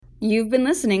You've been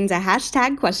listening to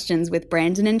Hashtag Questions with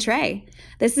Brandon and Trey.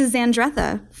 This is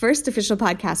Xandretha, first official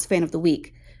podcast fan of the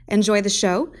week. Enjoy the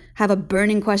show? Have a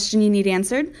burning question you need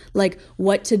answered? Like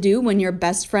what to do when your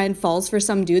best friend falls for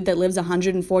some dude that lives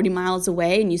 140 miles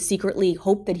away and you secretly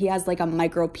hope that he has like a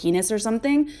micro penis or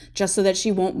something just so that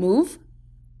she won't move?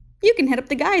 You can hit up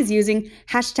the guys using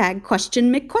hashtag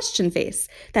question McQuestionface.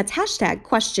 That's hashtag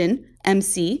question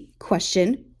MC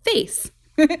question face.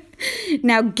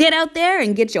 Now get out there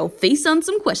and get your face on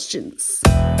some questions.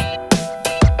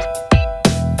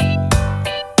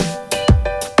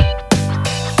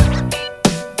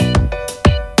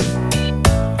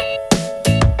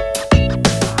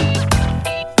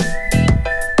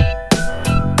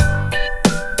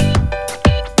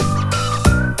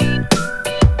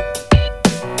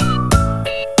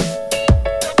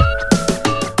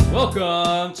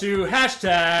 Welcome to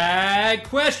Hashtag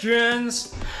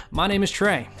Questions. My name is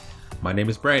Trey. My name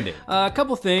is Brandon. A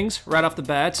couple things right off the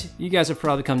bat. You guys have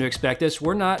probably come to expect this.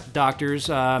 We're not doctors.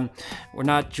 We're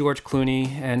not George Clooney.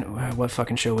 And what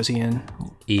fucking show was he in?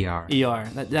 ER. ER.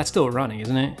 That's still running,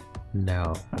 isn't it?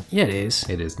 No. Yeah, it is.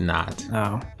 It is not.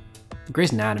 Oh.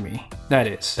 Grey's Anatomy. That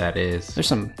is. That is. There's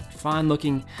some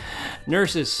fine-looking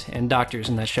nurses and doctors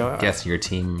in that show. Guess your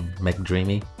team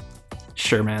McDreamy.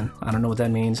 Sure, man. I don't know what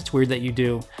that means. It's weird that you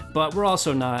do. But we're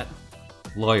also not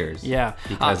lawyers. Yeah.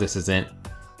 Because this isn't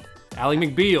Ally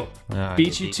McBeal.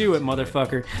 Beat you to it,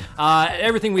 motherfucker.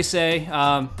 Everything we say,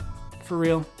 for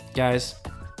real, guys,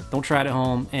 don't try it at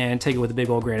home and take it with a big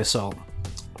old grain of salt.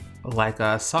 Like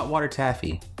saltwater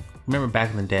taffy. Remember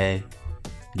back in the day,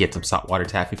 get some saltwater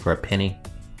taffy for a penny?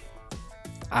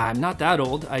 I'm not that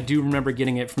old. I do remember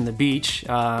getting it from the beach.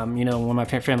 When my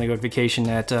family go on vacation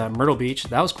at Myrtle Beach.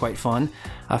 That was quite fun.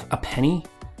 A penny?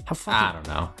 I don't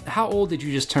know. How old did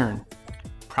you just turn?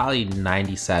 Probably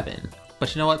 97.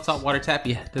 But you know what? Saltwater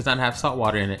taffy does not have salt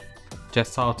water in it.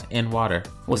 Just salt and water.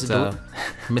 What's it's it a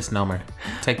misnomer.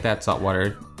 Take that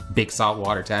saltwater, big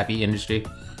saltwater taffy industry.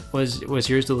 Was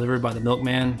yours delivered by the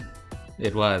milkman?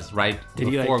 It was right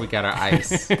before we got our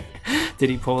ice. Did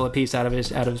he pull a piece out of his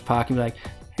pocket and be like,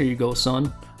 "Here you go,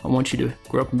 son. I want you to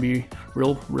grow up and be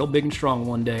real big and strong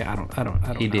one day." I don't.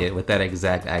 He know. did with that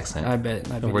exact accent. I bet.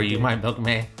 Were you my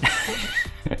milkman?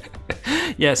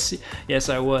 Yes,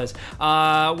 I was.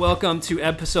 Welcome to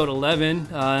episode 11.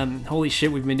 Holy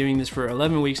shit, we've been doing this for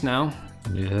 11 weeks now.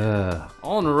 Yeah.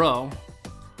 All in a row.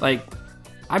 Like,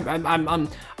 I'm.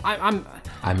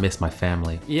 I miss my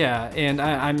family. Yeah, and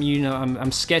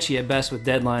I'm sketchy at best with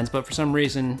deadlines, but for some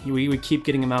reason we keep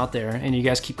getting them out there, and you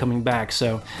guys keep coming back.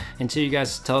 So until you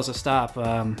guys tell us to stop,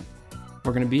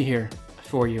 we're gonna be here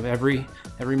for you every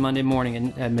Monday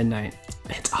morning at midnight.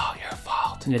 It's all your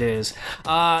fault. It is.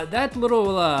 That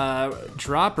little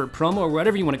drop or promo or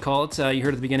whatever you want to call it, you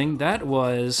heard at the beginning, that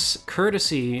was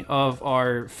courtesy of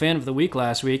our fan of the week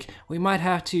last week. We might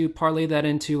have to parlay that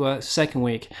into a second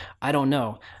week. I don't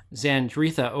know.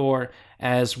 Xandretha, or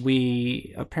as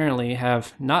we apparently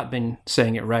have not been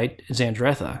saying it right,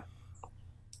 Xandretha.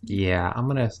 Yeah,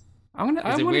 Is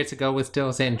it weird to go with still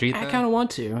Xandretha? I kind of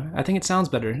want to. I think it sounds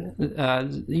better.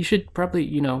 You should probably,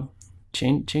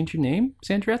 change your name,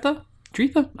 Xandretha?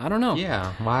 Dretha? I don't know.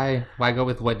 Yeah, why go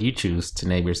with what you choose to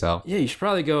name yourself? Yeah, you should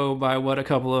probably go by what a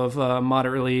couple of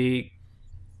moderately,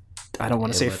 I don't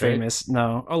want to say famous,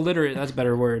 no, illiterate, that's a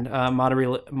better word,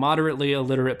 moderately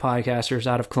illiterate podcasters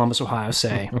out of Columbus, Ohio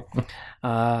say,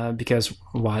 because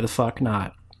why the fuck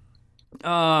not?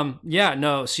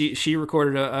 She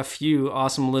recorded a few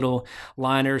awesome little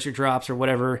liners or drops or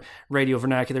whatever radio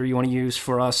vernacular you want to use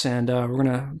for us, and we're going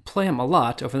to play them a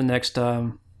lot over the next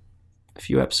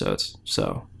few episodes,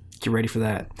 so get ready for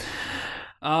that.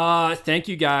 Thank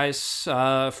you guys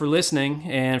for listening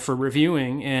and for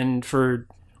reviewing and for,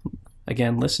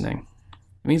 again, listening.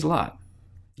 It means a lot.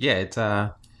 Yeah,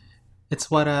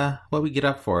 it's what we get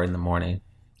up for in the morning.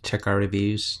 Check our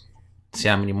reviews, see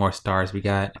how many more stars we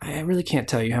got. I really can't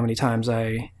tell you how many times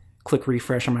I click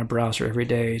refresh on my browser every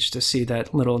day just to see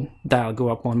that little dial go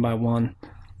up one by one.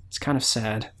 It's kind of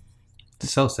sad.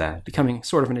 It's so sad. Becoming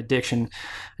sort of an addiction.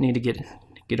 I need to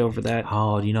get over that.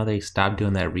 Oh, do you know they stopped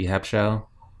doing that rehab show?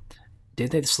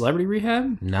 Did they? The Celebrity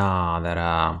Rehab? No,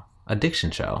 that addiction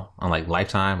show on like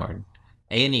Lifetime or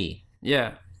A&E.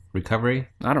 Yeah. Recovery?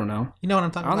 I don't know. You know what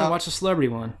I'm talking about? I only watch the Celebrity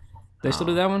one. They still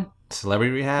do that one?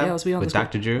 Celebrity Rehab? Yeah, let's be honest. With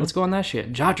Dr. Drew? Let's go on that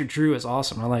shit. Dr. Drew is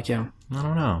awesome. I like him. I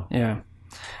don't know. Yeah.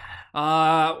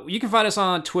 You can find us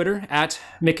on Twitter at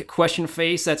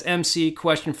McQuestionface. That's MC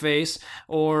Questionface.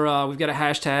 Or we've got a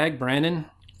hashtag. Brandon?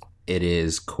 It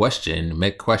is question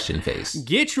face.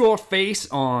 Get your face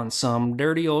on some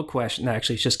dirty old question.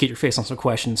 Actually, just get your face on some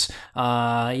questions.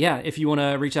 If you want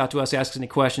to reach out to us, ask us any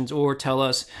questions, or tell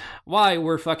us why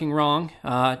we're fucking wrong,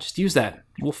 just use that.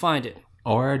 We'll find it.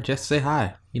 Or just say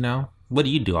hi. What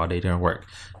do you do all day during work?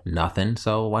 Nothing.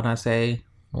 So why not say,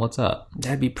 what's up?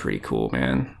 That'd be pretty cool,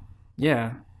 man.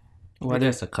 Yeah. Whether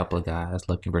it's a couple of guys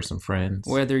looking for some friends.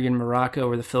 Whether you're in Morocco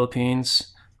or the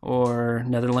Philippines or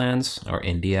Netherlands. Or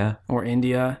India. Or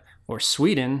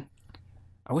Sweden.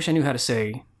 I wish I knew how to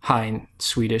say hi in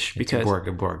Swedish because...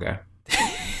 Borga.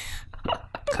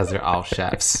 Because they're all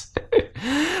chefs.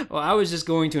 Well, I was just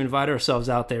going to invite ourselves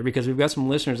out there because we've got some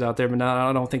listeners out there, but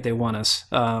I don't think they want us.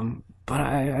 But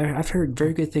I've heard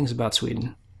very good things about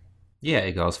Sweden. Yeah,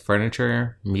 it goes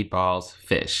furniture, meatballs,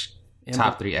 fish. And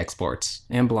top 3 exports.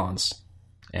 And blondes.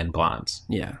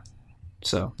 Yeah.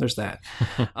 So there's that.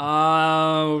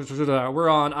 We're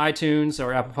on iTunes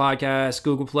or Apple Podcasts,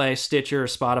 Google Play, Stitcher,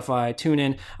 Spotify,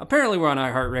 TuneIn. Apparently we're on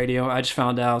iHeartRadio. I just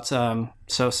found out.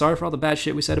 So sorry for all the bad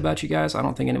shit we said about you guys. I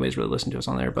don't think anybody's really listened to us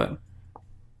on there, but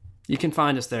you can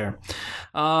find us there.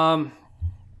 A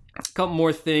couple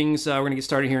more things. We're going to get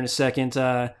started here in a second.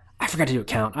 I forgot to do a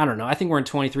count. I don't know. I think we're in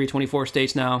 23, 24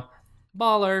 states now.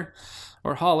 Baller.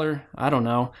 Or holler, I don't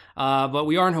know. But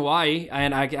we are in Hawaii,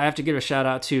 and I have to give a shout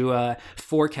out to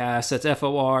Forecast. That's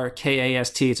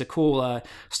Forkast. It's a cool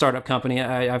startup company.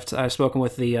 I've spoken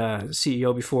with the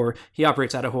CEO before. He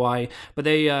operates out of Hawaii, but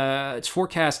it's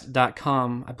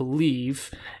forecast.com, I believe.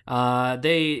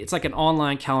 It's like an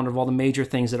online calendar of all the major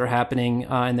things that are happening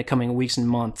in the coming weeks and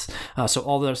months. So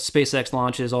all the SpaceX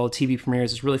launches, all the TV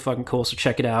premieres. It's really fucking cool. So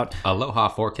check it out. Aloha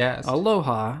Forecast.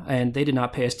 Aloha, and they did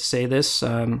not pay us to say this.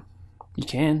 You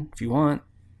can if you want,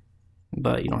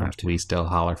 but you don't have to. We still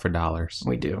holler for dollars.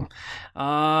 We do.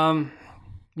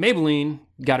 Maybelline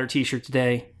got her t-shirt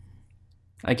today.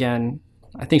 Again,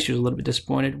 I think she was a little bit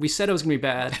disappointed. We said it was going to be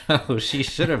bad. Oh, she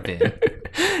should have been.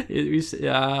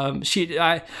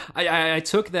 I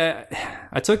took that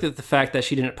the fact that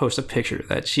she didn't post a picture,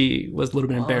 that she was a little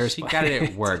bit embarrassed. She got it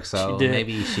at work, so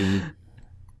maybe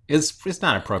it's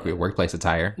not appropriate workplace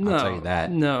attire. I'll tell you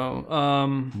that.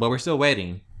 No. But we're still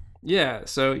waiting. Yeah,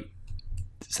 so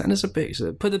send us a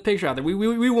picture. Put the picture out there.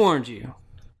 We warned you.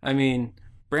 I mean,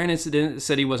 Brandon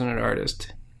said he wasn't an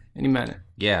artist, and he meant it.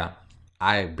 Yeah,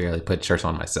 I barely put shirts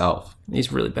on myself.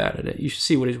 He's really bad at it. You should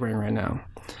see what he's wearing right now.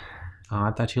 Oh, I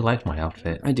thought you liked my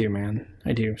outfit. I do, man.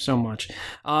 I do so much.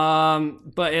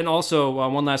 And also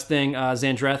one last thing,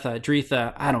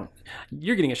 Dretha,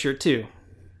 you're getting a shirt too.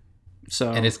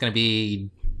 So and it's gonna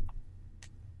be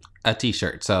a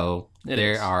t-shirt. So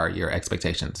there are your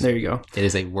expectations. There you go. It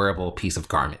is a wearable piece of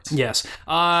garment. Yes.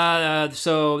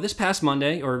 So this past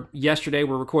Monday or yesterday,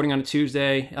 we're recording on a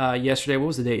Tuesday. Yesterday, what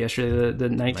was the date yesterday? The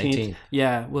 19th?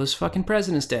 Yeah, was fucking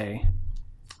President's Day.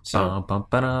 So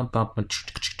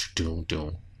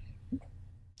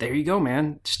there you go,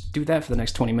 man. Just do that for the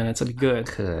next 20 minutes. That'd be good.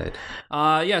 Good.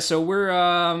 So we're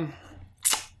gonna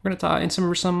talk in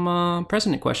some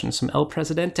president questions, some El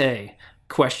Presidente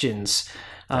questions.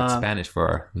 That's Spanish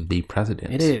for the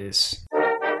president. It is.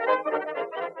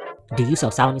 Do you so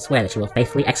solemnly swear that you will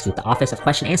faithfully execute the office of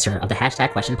question answerer of the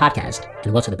 #Question Podcast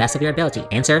and will to the best of your ability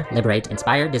answer, liberate,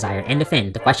 inspire, desire, and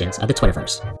defend the questions of the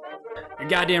Twitterverse? You're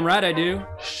goddamn right I do.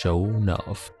 Show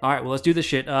enough. All right, well, let's do this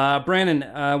shit. Brandon,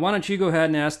 why don't you go ahead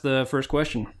and ask the first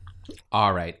question?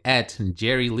 All right. At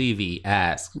Jerry Levy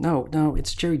asks. No,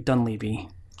 it's Jerry Dunleavy.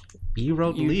 You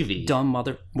wrote Levy. Dumb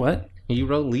mother. What? You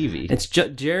wrote Levy. It's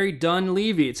Jerry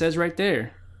Dunleavy. It says right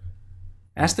there.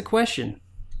 Ask the question.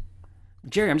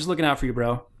 Jerry, I'm just looking out for you,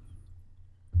 bro.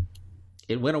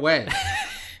 It went away.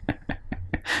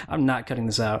 I'm not cutting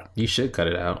this out. You should cut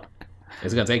it out.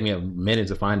 It's going to take me a minute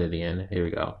to find it again. Here we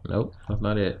go. Nope, that's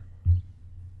not it.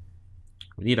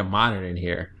 We need a monitor in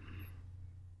here.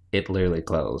 It literally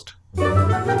closed.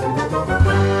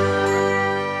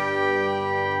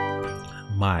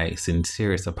 My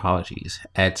sincerest apologies.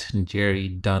 At Jerry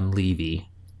Dunleavy.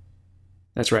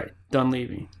 That's right,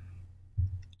 Dunleavy.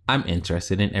 I'm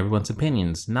interested in everyone's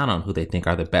opinions, not on who they think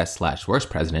are the best/worst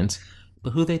presidents,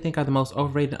 but who they think are the most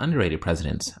overrated and underrated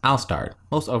presidents. I'll start.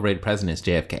 Most overrated president is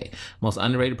JFK. Most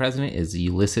underrated president is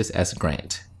Ulysses S.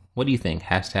 Grant. What do you think?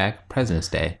 #President's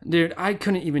Day. Dude, I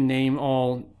couldn't even name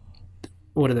all,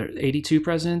 what are there, 82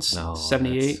 presidents? No.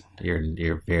 78?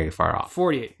 You're very far off.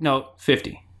 48. No,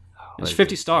 50. There's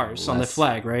 50 stars on the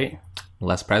flag, right?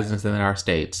 Less presidents than there are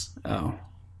states. Oh.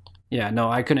 Yeah, no,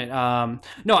 I couldn't.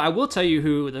 No, I will tell you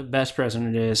who the best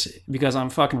president is because I'm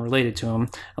fucking related to him,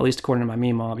 at least according to my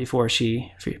Meemaw before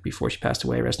she passed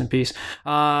away. Rest in peace.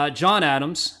 John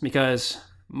Adams, because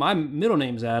my middle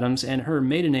name's Adams, and her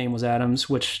maiden name was Adams,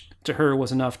 which to her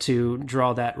was enough to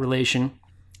draw that relation.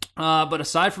 But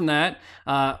aside from that,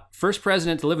 first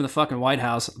president to live in the fucking White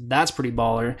House, that's pretty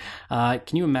baller.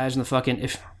 Can you imagine the fucking,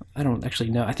 if, I don't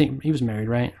actually know, I think he was married,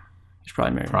 right? He's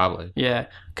probably married. Probably. Yeah.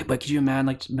 But could you imagine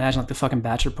like the fucking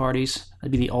bachelor parties?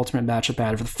 That'd be the ultimate bachelor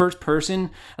party. For the first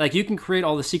person, like you can create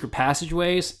all the secret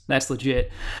passageways. That's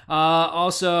legit.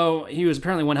 Also, he was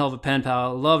apparently one hell of a pen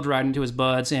pal. Loved writing to his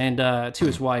buds and to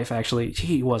his wife, actually.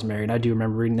 He was married. I do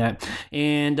remember reading that.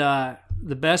 And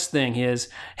the best thing is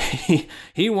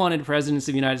he wanted presidents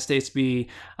of the United States to be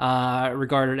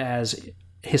regarded as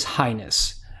His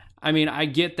Highness. I mean, I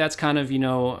get that's kind of,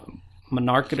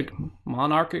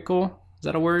 monarchical. Is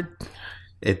that a word?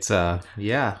 It's yeah,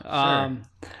 sure.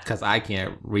 Because I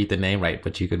can't read the name right,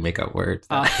 but you could make up words.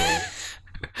 That's cool.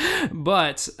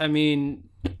 But I mean,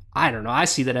 I don't know. I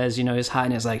see that as His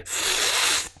Highness, like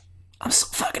I'm so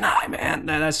fucking high, man.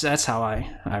 That's how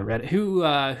I read it.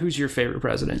 Who's your favorite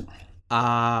president?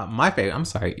 My favorite. I'm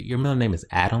sorry, your middle name is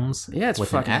Adams. Yeah, it's with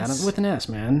fucking an S? Adams with an S,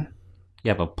 man. You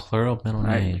have a plural middle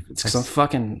name. It's so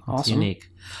fucking awesome. Unique.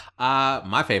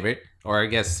 My favorite, or I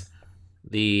guess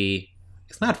it's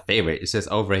not favorite, it's just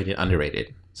overrated,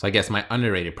 underrated. So I guess my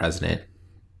underrated president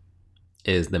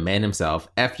is the man himself,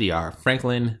 FDR,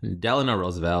 Franklin Delano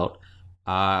Roosevelt.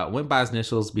 Went by his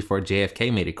initials before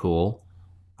JFK made it cool.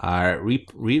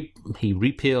 He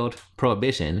repealed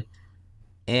Prohibition,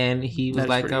 and he was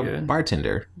like a good.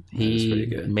 bartender.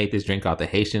 He made this drink called the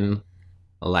Haitian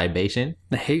libation.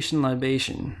 The Haitian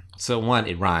libation. So one,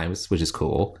 it rhymes, which is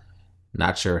cool.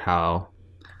 Not sure how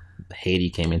Haiti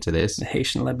came into this. The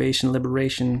Haitian libation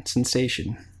liberation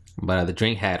sensation. But the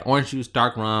drink had orange juice,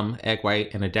 dark rum, egg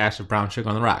white, and a dash of brown sugar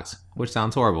on the rocks, which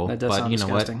sounds horrible. That does but sound you know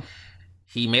disgusting. what?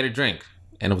 He made a drink,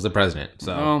 and it was the president.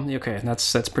 So okay,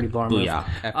 that's pretty bar move. booyah,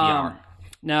 FDR.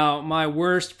 Now, my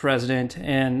worst president,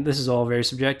 and this is all very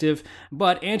subjective,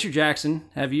 but Andrew Jackson,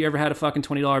 have you ever had a fucking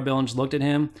 $20 bill and just looked at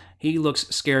him? He looks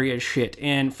scary as shit,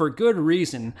 and for good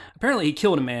reason. Apparently, he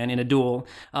killed a man in a duel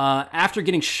after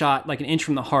getting shot like an inch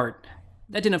from the heart.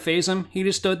 That didn't faze him. He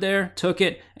just stood there, took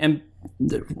it, and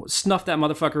snuffed that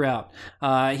motherfucker out.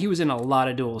 He was in a lot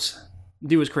of duels.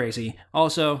 Dude was crazy.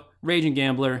 Also, raging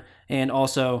gambler, and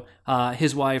also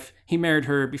his wife, he married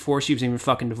her before she was even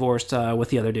fucking divorced with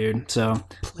the other dude. So,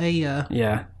 Playa.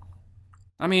 yeah.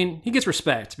 I mean, he gets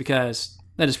respect because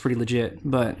that is pretty legit,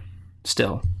 but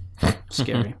still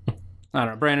scary. I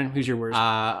don't know. Brandon, who's your worst?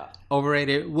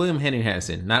 Overrated, William Henry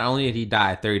Harrison. Not only did he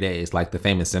die 30 days, like the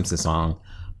famous Simpsons song,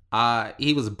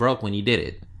 he was broke when he did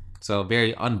it. So,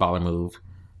 very unballer move.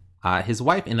 His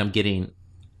wife ended up getting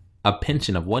a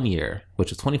pension of 1 year,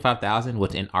 which was $25,000,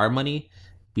 which in our money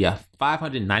be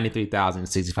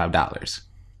 $593,065.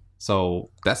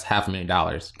 So that's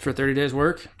 $500,000 For 30 days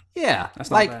work? Yeah, That's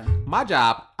not like bad. my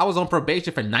job. I was on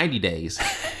probation for 90 days.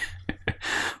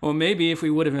 Well, maybe if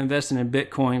we would have invested in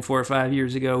Bitcoin 4 or 5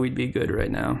 years ago, we'd be good right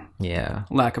now. Yeah.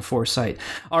 Lack of foresight.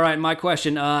 All right, my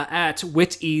question at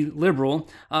Witty Liberal.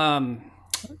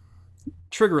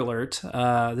 Trigger alert.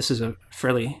 This is a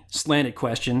fairly slanted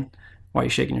question. Why are you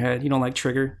shaking your head? You don't like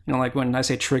trigger? You don't like when I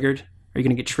say triggered? Are you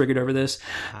going to get triggered over this?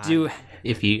 I think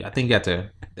you have to,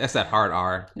 that's that hard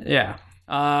R. Yeah.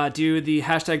 Do the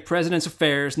hashtag President's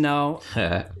Affairs now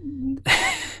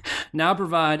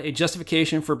provide a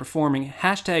justification for performing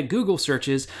hashtag Google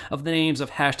searches of the names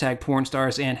of hashtag porn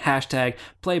stars and hashtag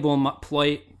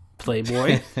Playboy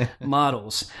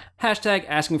models? Hashtag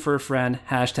asking for a friend,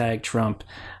 hashtag Trump.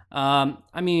 I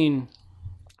mean,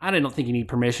 I don't think you need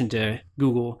permission to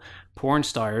Google porn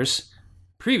stars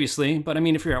previously, but I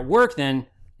mean, if you're at work then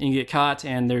and you get caught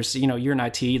and there's, you're in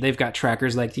IT, they've got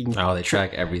trackers like you can they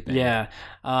track everything. Yeah.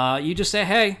 You just say,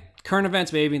 hey, current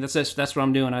events, baby. That's what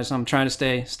I'm doing. I'm trying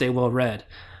to stay well read.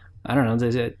 I don't know.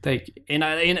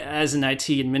 As an IT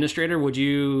administrator, would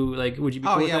you be cool with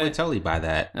I that? would totally buy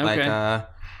that. Okay. Like,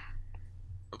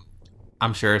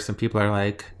 I'm sure some people are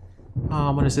like,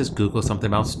 oh, what is this? Google something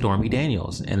about Stormy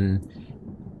Daniels. And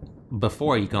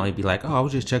before you can only be like, oh, I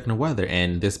was just checking the weather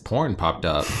and this porn popped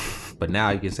up. But now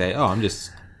you can say, oh, I'm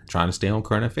just trying to stay on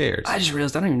current affairs. I just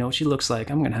realized I don't even know what she looks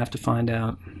like. I'm going to have to find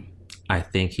out. I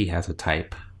think he has a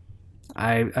type.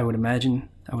 I would imagine.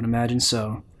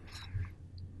 So.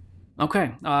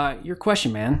 Okay. Your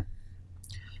question, man.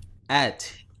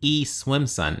 At E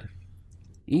Swimson.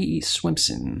 E.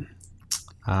 Swimson.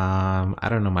 I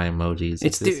don't know my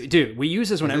emojis. Dude, we use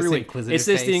this one every week. It's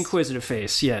the face? inquisitive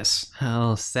face, yes.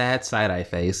 Oh, sad side-eye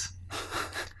face.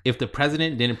 If the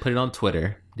president didn't put it on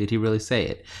Twitter, did he really say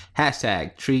it?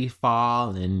 Hashtag tree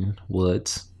fall in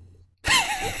woods.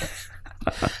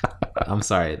 I'm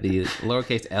sorry. The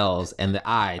lowercase L's and the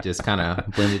I just kind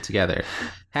of blended together.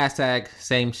 Hashtag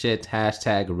same shit.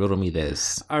 Hashtag riddle me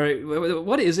this. All right,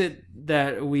 what is it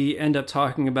that we end up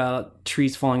talking about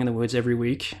trees falling in the woods every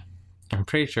week? I'm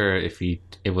pretty sure if you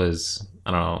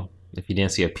didn't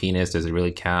see a penis, does it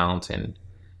really count? And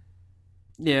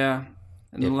yeah.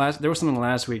 And there was something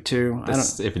last week too.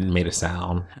 If it made a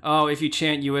sound. Oh, if you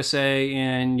chant USA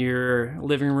in your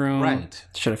living room. Right.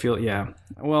 Should I feel it? Yeah.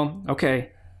 Well,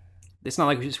 okay. It's not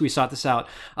like we sought this out.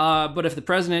 But if the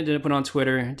president didn't put it on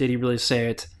Twitter, did he really say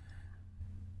it?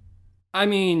 I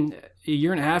mean, a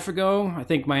year and a half ago, I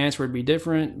think my answer would be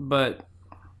different, but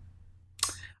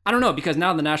I don't know, because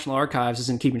now the National Archives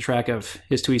isn't keeping track of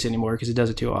his tweets anymore because he does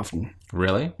it too often.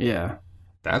 Really? Yeah.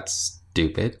 That's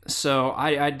stupid. So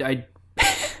I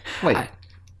Wait.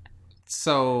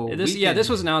 This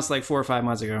was announced like 4 or 5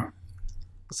 months ago.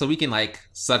 So we can like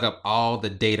suck up all the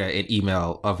data and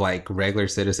email of like regular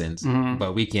citizens,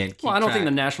 but we can't keep Well, I don't track. think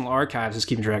the National Archives is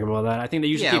keeping track of all that. I think they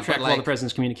usually keep track of all the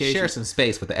president's communications. Share some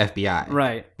space with the FBI.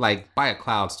 Right. Like buy a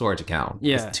cloud storage account.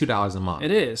 Yeah. It's $2 a month.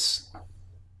 It is.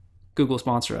 Google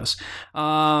sponsor us.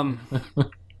 I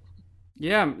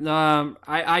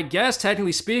guess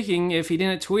technically speaking, if he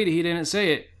didn't tweet it, he didn't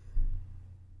say it.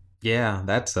 Yeah,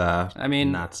 that's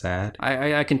not sad.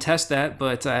 I contest that,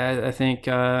 but I think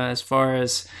as far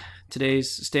as today's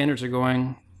standards are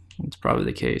going, it's probably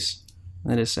the case.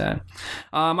 That is sad.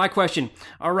 My question.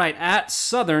 All right, at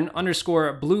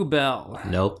Southern_Bluebell.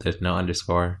 Nope, there's no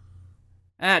underscore.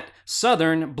 At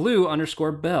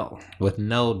Southern_Blue_Bell. With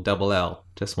no double L,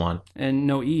 just one. And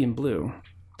no E in blue.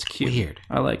 It's cute. Weird.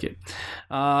 I like it.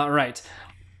 Right.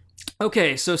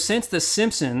 Okay, so since The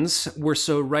Simpsons were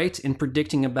so right in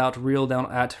predicting about real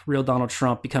Donald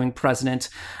Trump becoming president,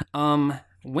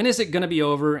 when is it going to be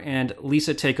over and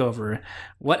Lisa take over?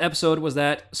 What episode was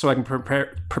that? So I can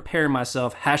prepare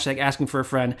myself. Hashtag asking for a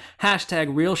friend.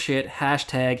 Hashtag real shit.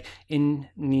 Hashtag in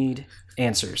need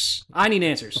answers. I need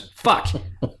answers. Fuck.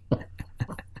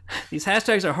 These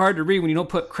hashtags are hard to read when you don't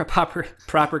put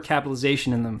proper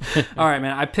capitalization in them. All right,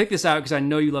 man. I picked this out because I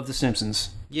know you love The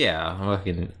Simpsons. Yeah,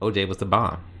 fucking OJ was the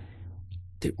bomb.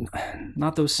 Dude,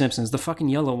 not those Simpsons. The fucking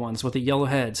yellow ones with the yellow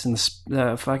heads and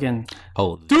the fucking...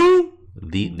 Oh, the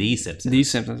Simpsons. These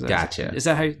Simpsons. Gotcha. Is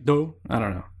that how you do? I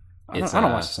don't know. I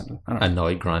don't watch The Simpsons. I don't know.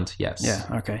 Annoyed grunt, yes. Yeah,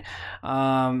 okay.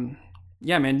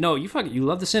 Yeah, man. No, you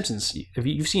love The Simpsons.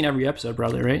 You've seen every episode,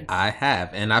 probably, right? I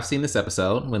have, and I've seen this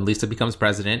episode when Lisa becomes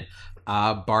president.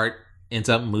 Bart ends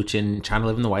up mooching, trying to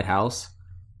live in the White House.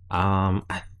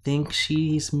 I think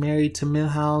she's married to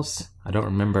Milhouse. I don't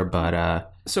remember,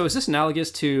 but so is this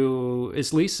analogous to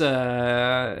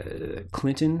Lisa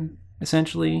Clinton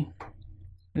essentially?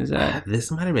 Is that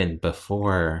this might have been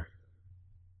before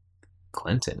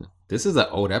Clinton? This is an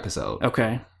old episode.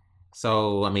 okay?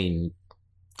 So I mean,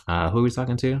 who are we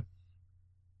talking to?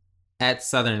 At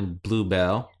Southern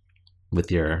Bluebell,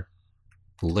 with your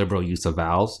liberal use of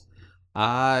vowels.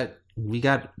 We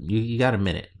got you got a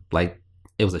minute. Like,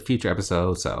 it was a future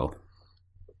episode, so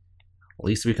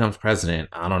Lisa becomes president.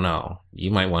 I don't know. You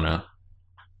might want to.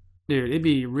 Dude, it'd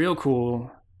be real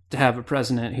cool to have a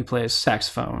president who plays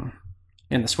saxophone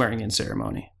in the swearing-in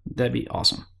ceremony. That'd be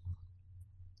awesome.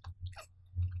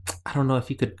 I don't know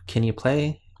if you could. Can you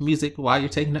play music while you're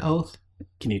taking the oath?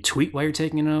 Can you tweet while you're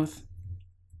taking an oath?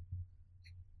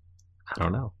 I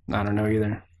don't know. I don't know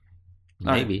either.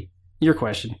 Maybe. Right. Your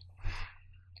question.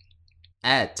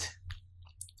 At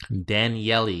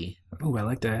Daniele Ooh, I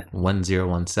like that.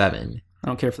 1017. I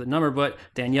don't care for the number, but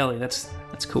Daniele, that's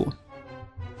cool.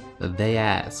 They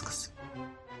ask,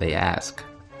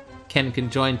 can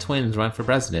conjoined twins run for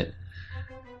president?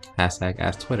 Hashtag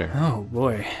ask Twitter. Oh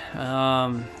boy.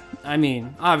 I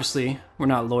mean, obviously we're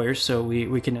not lawyers, so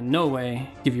we can in no way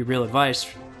give you real advice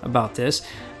about this.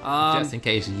 Just in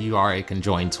case you are a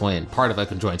conjoined twin, part of a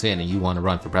conjoined twin, and you want to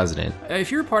run for president.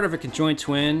 If you're part of a conjoined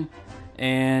twin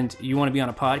and you want to be on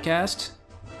a podcast,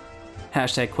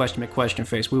 hashtag question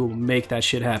McQuestionface. We will make that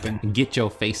shit happen. Get your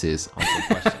faces on some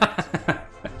questions.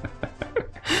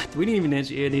 We didn't even need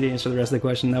to answer the rest of the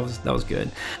question. That was good.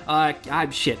 I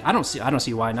don't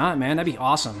see why not, man. That'd be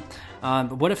awesome.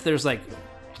 But what if there's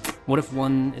what if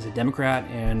one is a Democrat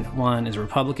and one is a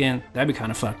Republican? That'd be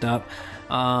kind of fucked up.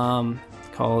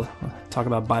 Talk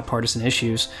about bipartisan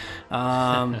issues.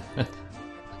 Well,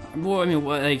 I mean,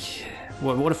 what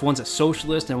if one's a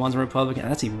socialist and one's a Republican?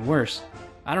 That's even worse.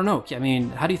 I don't know. I mean,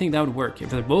 how do you think that would work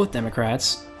if they're both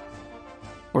Democrats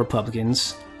or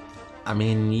Republicans? I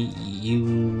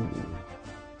mean,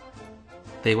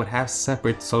 they would have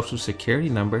separate social security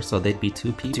numbers, so they'd be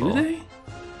two people. Do they?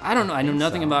 I don't know. I know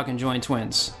nothing about conjoined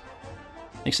twins,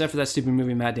 except for that stupid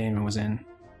movie Matt Damon was in.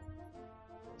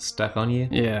 Stuck on you?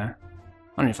 Yeah.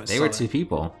 I don't know if I They saw were that. two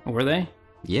people. Were they?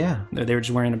 Yeah. They were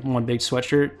just wearing one big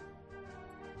sweatshirt?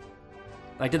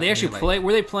 Like, did they actually play?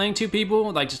 Were they playing two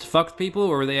people? Like, just to fuck with people?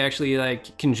 Or were they actually,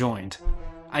 like, conjoined?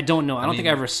 I don't know. I don't think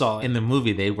I ever saw it. In the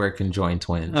movie, they were conjoined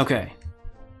twins. Okay.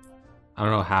 I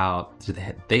don't know how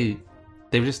they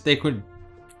could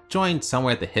join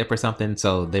somewhere at the hip or something,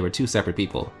 so they were two separate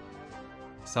people.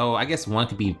 So I guess one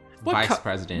could be vice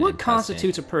president. What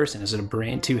constitutes a person? Is it a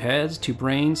brain, two heads, two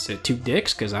brains, two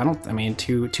dicks? Because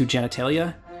two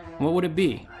genitalia. What would it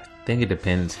be? I think it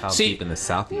depends how deep in the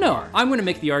South you are. I'm going to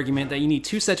make the argument that you need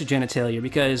two sets of genitalia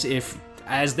because if,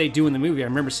 as they do in the movie, I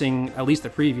remember seeing at least the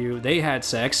preview, they had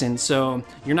sex, and so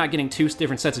you're not getting two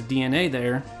different sets of DNA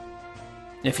there.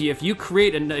 If you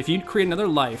create another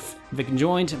life, if a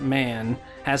conjoined man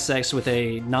has sex with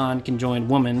a non-conjoined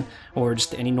woman or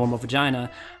just any normal vagina,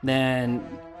 then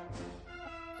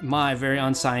my very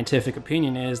unscientific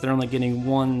opinion is they're only getting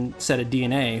one set of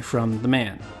DNA from the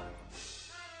man,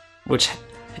 which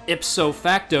ipso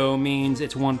facto means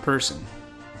it's one person.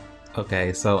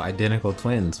 Okay, so identical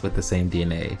twins with the same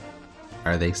DNA,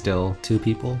 are they still two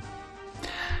people?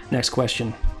 Next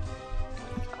question.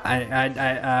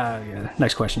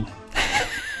 Next question.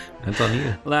 That's on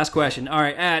you. Last question. All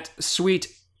right, at Sweet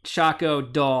Choco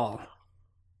Doll.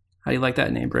 How do you like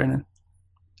that name, Brandon?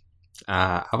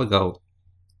 I would go.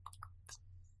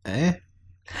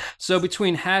 So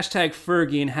between hashtag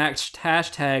Fergie and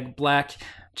hashtag Black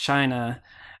China,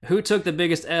 who took the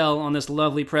biggest L on this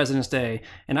lovely President's Day?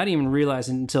 And I didn't even realize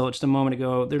it until just a moment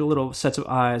ago. They're little sets of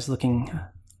eyes looking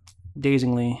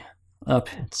dazingly up.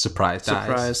 Surprised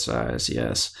eyes,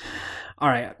 yes. All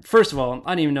right. First of all,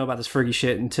 I didn't even know about this Fergie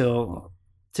shit until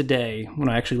today when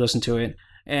I actually listened to it.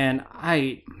 And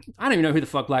I don't even know who the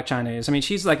fuck Black China is. I mean,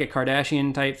 she's like a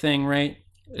Kardashian type thing, right?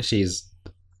 She's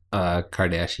a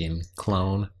Kardashian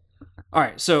clone. All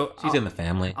right, so she's in the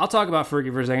family. I'll talk about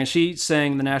Fergie for a second. She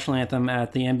sang the national anthem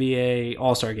at the NBA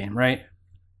All-Star game, right?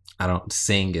 I don't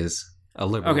sing is a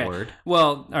liberal word.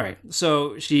 Well, all right.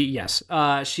 So she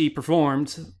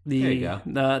performed the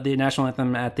national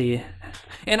anthem at the,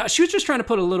 and she was just trying to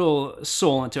put a little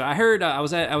soul into it. I heard I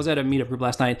was at a meetup group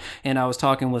last night, and I was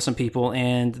talking with some people,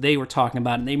 and they were talking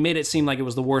about it. And they made it seem like it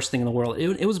was the worst thing in the world.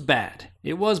 It was bad.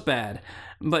 It was bad.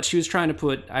 But she was trying to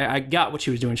put, I got what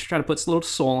she was doing. She was trying to put a little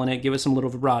soul in it, give it some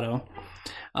little vibrato.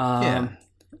 I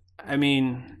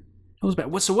mean, it was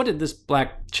bad. So what did this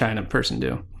Black China person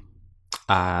do?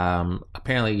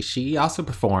 Apparently she also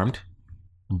performed,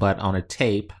 but on a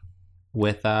tape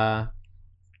with a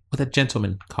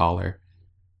gentleman caller.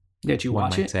 Did you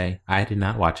watch it? Say. I did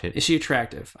not watch it. Is she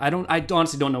attractive? I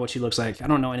honestly don't know what she looks like. I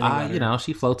don't know anything about her.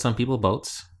 She floats some people's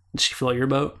boats. Did she float your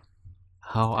boat?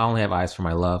 Oh, I only have eyes for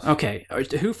my love. Okay.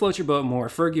 Who floats your boat more,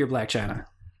 Fergie or Black China?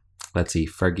 Let's see,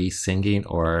 Fergie singing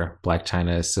or Black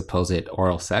China's supposed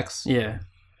oral sex? Yeah.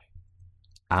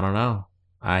 I don't know.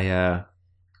 I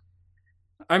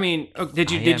mean,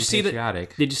 did you see the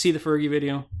Fergie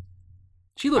video?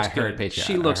 She looks good.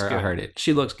 She looks good. I heard it.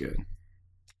 She looks good.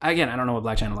 Again, I don't know what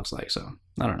Black China looks like, so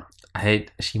I don't know.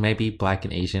 She may be black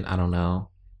and Asian. I don't know.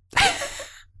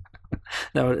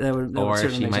 that would or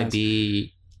she might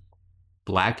be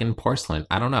black and porcelain.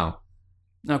 I don't know.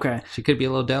 Okay. She could be a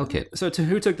little delicate. So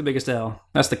who took the biggest L?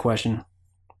 That's the question.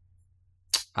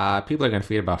 People are going to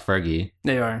forget about Fergie.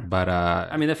 They are. But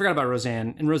I mean, they forgot about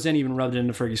Roseanne, and Roseanne even rubbed it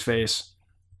into Fergie's face.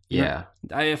 Yeah.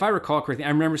 If I recall correctly, I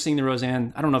remember seeing the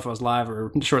Roseanne, I don't know if it was live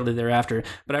or shortly thereafter,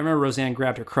 but I remember Roseanne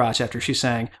grabbed her crotch after she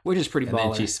sang, which is pretty baller.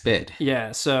 And then she spit.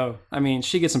 Yeah, so, I mean,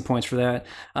 she gets some points for that.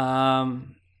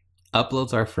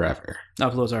 Uploads are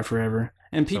forever.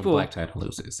 And people, so Black China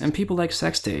loses. And people like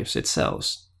sex tapes. It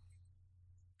sells.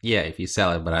 Yeah, if you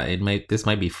sell it, but this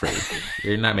might be free.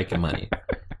 You're not making money.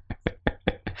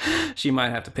 She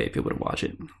might have to pay people to watch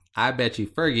it. I bet you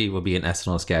Fergie will be an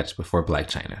SNL sketch before Black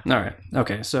China. All right.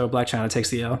 Okay, so Black China takes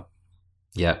the L.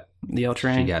 Yep. The L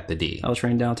train. She got the D. L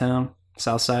train downtown,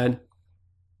 south side.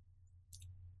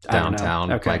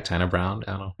 Downtown, okay. Black China Brown.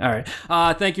 I don't know. All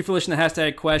right. Thank you for listening to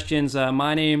Hashtag Questions.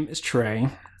 My name is Trey,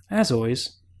 as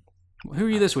always. Who are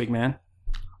you this week, man?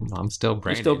 I'm still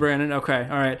Brandon. You're still Brandon? Okay.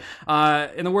 All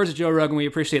right. In the words of Joe Rogan, we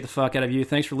appreciate the fuck out of you.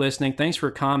 Thanks for listening. Thanks for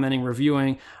commenting,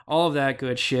 reviewing, all of that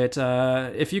good shit.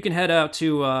 If you can head out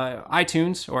to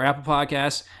iTunes or Apple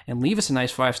Podcasts and leave us a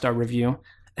nice 5-star review,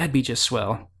 that'd be just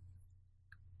swell.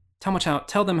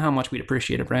 Tell them how much we'd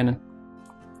appreciate it, Brandon.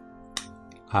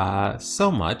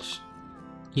 So much.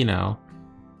 You know,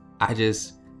 I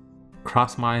just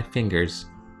cross my fingers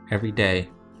every day,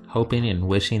 hoping and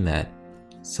wishing that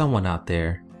someone out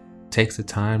there takes the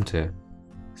time to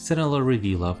send a little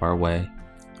review love our way.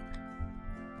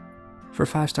 For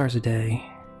 5 stars a day,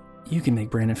 you can make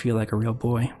Brandon feel like a real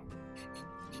boy.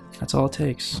 That's all it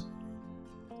takes.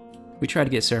 We tried to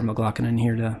get Sarah McLaughlin in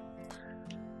here to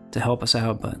help us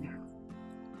out, but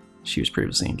she was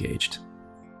previously engaged.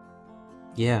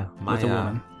 Yeah, with a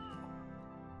woman.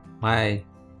 My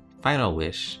final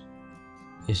wish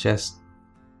is just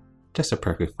a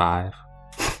perfect 5.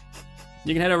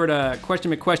 You can head over to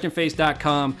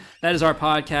questionmcquestionface.com. That is our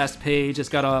podcast page. It's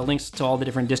got links to all the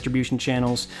different distribution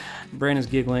channels. Brandon's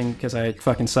giggling because I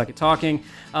fucking suck at talking.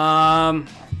 One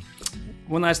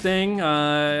last thing.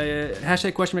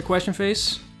 Hashtag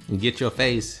questionmcquestionface. Get your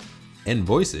face and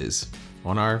voices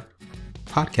on our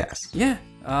podcast. Yeah.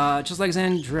 Just like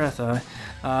Xandretha.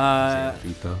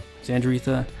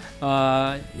 Xandretha.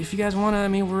 If you guys want to, I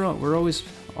mean, we're always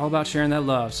all about sharing that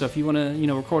love. So if you want to,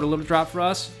 record a little drop for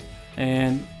us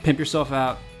and pimp yourself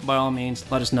out, by all means,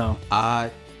 let us know.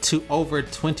 To over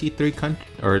 23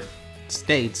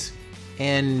 states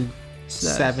and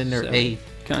 7 or 8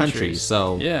 countries.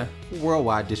 So yeah,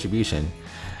 worldwide distribution.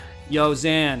 Yo,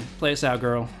 Xan, play us out,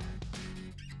 girl.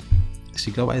 Does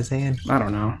she go by Xan? I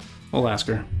don't know. We'll ask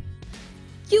her.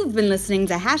 You've been listening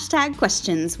to Hashtag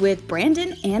Questions with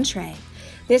Brandon and Trey.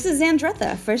 This is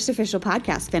Xandretha, first official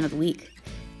podcast fan of the week.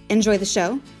 Enjoy the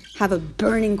show? Have a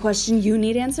burning question you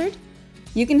need answered?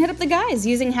 You can hit up the guys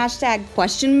using hashtag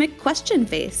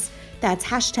questionmcquestionface. That's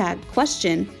hashtag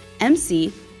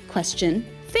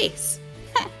questionmcquestionface.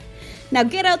 Now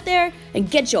get out there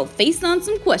and get your face on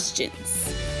some questions.